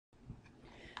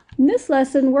In this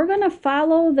lesson, we're going to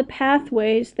follow the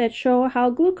pathways that show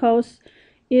how glucose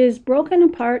is broken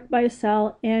apart by a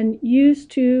cell and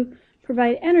used to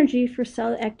provide energy for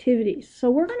cell activities. So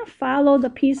we're going to follow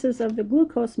the pieces of the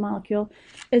glucose molecule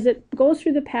as it goes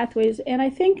through the pathways. And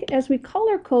I think as we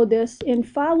color code this and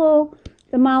follow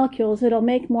the molecules, it'll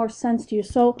make more sense to you.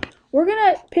 So we're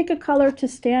going to pick a color to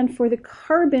stand for the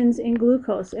carbons in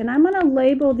glucose. And I'm going to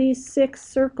label these 6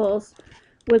 circles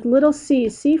with little c,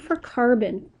 C for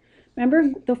carbon.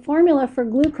 Remember, the formula for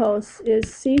glucose is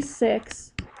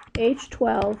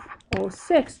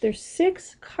C6H12O6. There's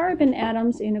 6 carbon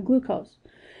atoms in a glucose.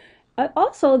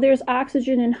 Also, there's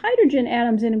oxygen and hydrogen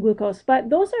atoms in a glucose, but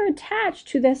those are attached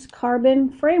to this carbon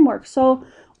framework. So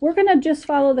we're going to just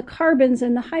follow the carbons,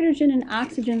 and the hydrogen and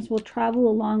oxygens will travel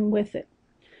along with it.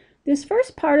 This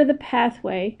first part of the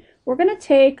pathway, we're going to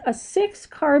take a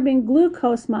 6-carbon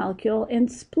glucose molecule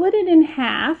and split it in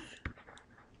half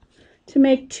to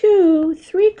make 2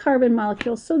 3-carbon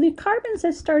molecules. So the carbons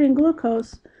that start in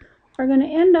glucose are going to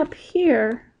end up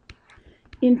here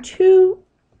in 2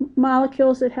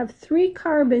 molecules that have 3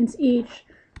 carbons each,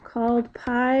 called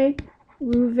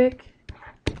pyruvic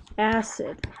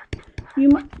acid.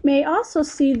 You may also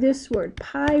see this word,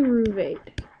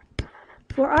 pyruvate.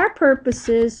 For our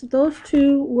purposes, those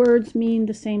 2 words mean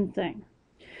the same thing.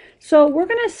 So we're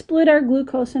going to split our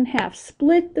glucose in half,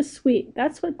 split the sweet.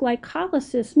 That's what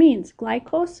glycolysis means.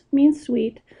 Glycose means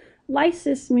sweet.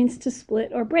 Lysis means to split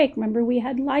or break. Remember, we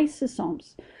had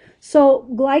lysosomes. So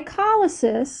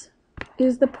glycolysis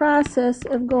is the process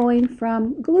of going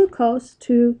from glucose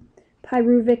to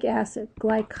pyruvic acid.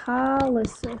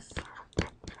 Glycolysis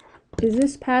is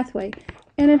this pathway.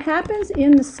 And it happens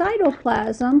in the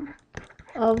cytoplasm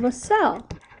of a cell.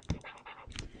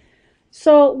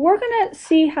 So we're going to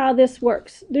see how this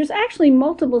works. There's actually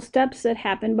multiple steps that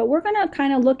happen, but we're going to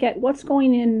kind of look at what's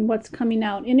going in and what's coming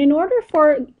out. And in order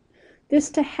for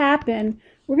this to happen,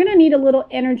 we're going to need a little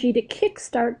energy to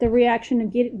kickstart the reaction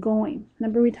and get it going.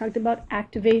 Remember, we talked about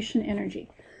activation energy.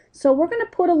 So we're going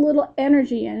to put a little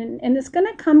energy in, and it's going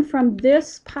to come from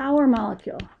this power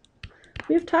molecule.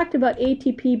 We've talked about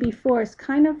ATP before. It's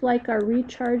kind of like our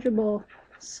rechargeable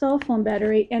cell phone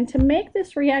battery. And to make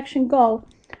this reaction go,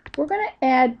 we're going to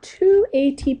add 2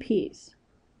 ATPs.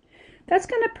 That's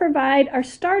going to provide our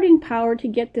starting power to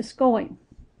get this going.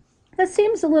 That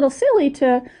seems a little silly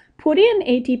to put in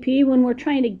ATP when we're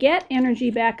trying to get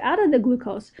energy back out of the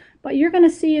glucose, but you're going to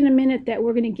see in a minute that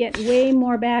we're going to get way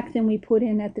more back than we put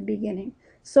in at the beginning.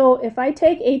 So if I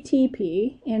take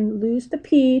ATP and lose the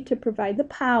P to provide the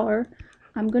power,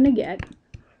 I'm going to get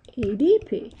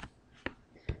ADP.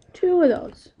 2 of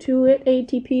those. 2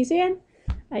 ATPs in,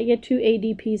 I get 2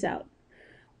 ADPs out.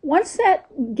 Once that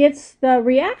gets the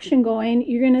reaction going,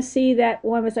 you're going to see that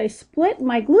as I split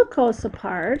my glucose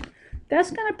apart,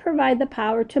 that's going to provide the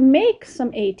power to make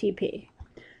some ATP.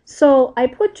 So I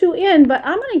put 2 in, but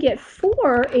I'm going to get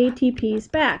 4 ATPs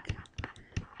back.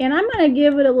 And I'm going to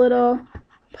give it a little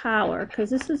power because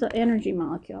this is an energy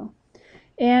molecule.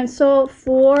 And so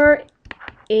 4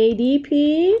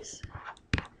 ADPs,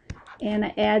 and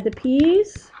I add the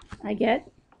P's, I get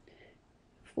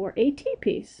 4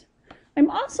 ATPs. I'm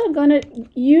also going to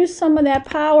use some of that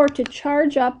power to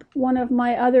charge up one of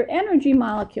my other energy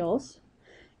molecules,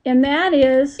 and that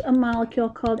is a molecule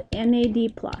called NAD+.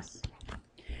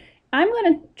 I'm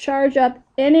going to charge up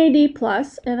NAD+,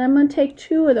 and I'm going to take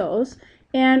 2 of those,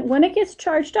 and when it gets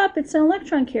charged up, it's an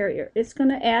electron carrier. It's going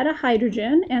to add a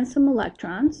hydrogen and some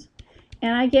electrons,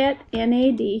 and I get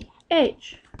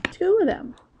NADH, 2 of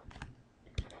them.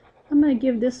 I'm going to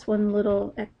give this one a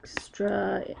little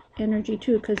extra energy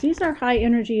too, because these are high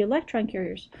energy electron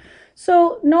carriers.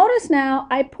 So notice now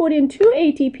I put in 2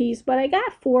 ATPs, but I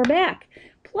got 4 back,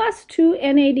 plus 2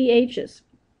 NADHs.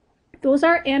 Those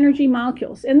are energy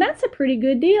molecules, and that's a pretty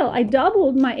good deal. I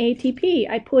doubled my ATP.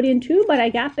 I put in 2, but I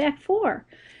got back 4.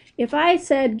 If I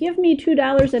said, give me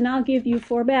 $2 and I'll give you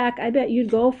 4 back, I bet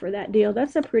you'd go for that deal.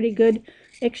 That's a pretty good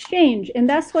exchange, and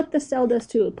that's what the cell does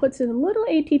too. It puts in a little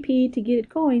ATP to get it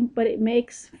going, but it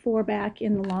makes 4 back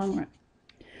in the long run.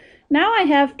 Now I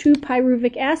have 2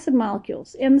 pyruvic acid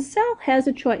molecules, and the cell has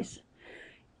a choice.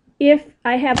 If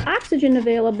I have oxygen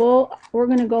available, we're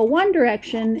going to go one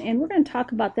direction, and we're going to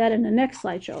talk about that in the next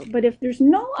slideshow. But if there's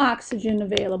no oxygen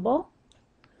available,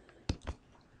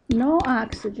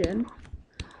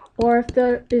 or if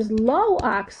there is low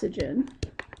oxygen,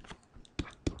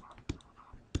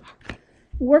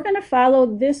 we're going to follow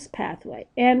this pathway.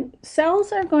 And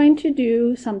cells are going to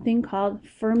do something called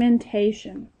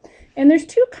fermentation. And there's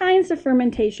 2 kinds of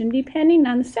fermentation depending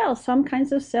on the cell. Some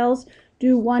kinds of cells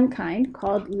do one kind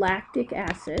called lactic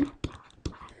acid.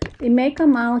 they make a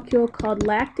molecule called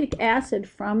lactic acid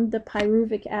from the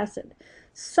pyruvic acid.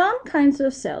 Some kinds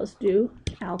of cells do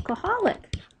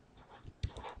alcoholic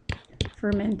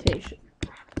fermentation.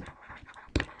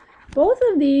 Both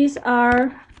of these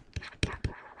are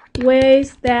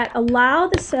ways that allow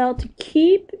the cell to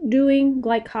keep doing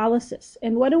glycolysis.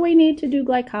 And what do we need to do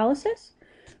glycolysis?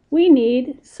 We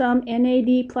need some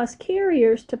NAD plus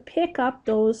carriers to pick up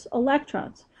those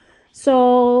electrons.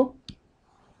 So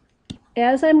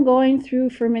as I'm going through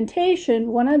fermentation,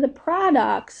 one of the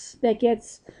products that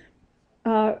gets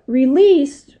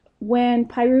released when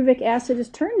pyruvic acid is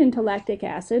turned into lactic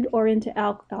acid or into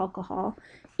alcohol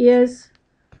is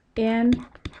NAD+.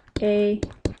 I'm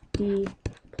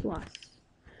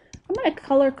going to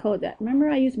color code that. Remember,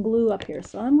 I use blue up here,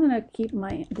 so I'm going to keep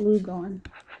my blue going.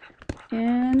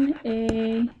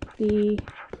 NAD+.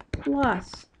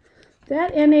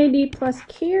 That NAD plus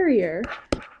carrier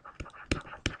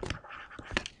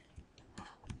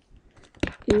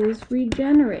is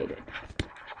regenerated.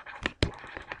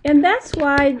 And that's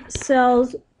why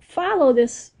cells follow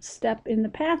this step in the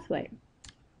pathway.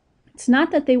 It's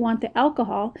not that they want the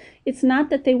alcohol. It's not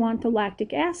that they want the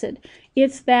lactic acid.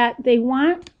 It's that they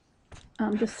want,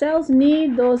 the cells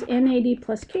need those NAD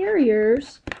plus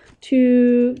carriers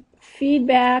to feed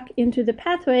back into the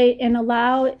pathway and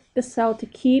allow the cell to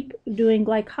keep doing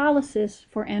glycolysis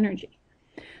for energy.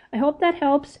 I hope that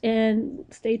helps, and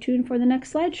stay tuned for the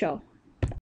next slideshow.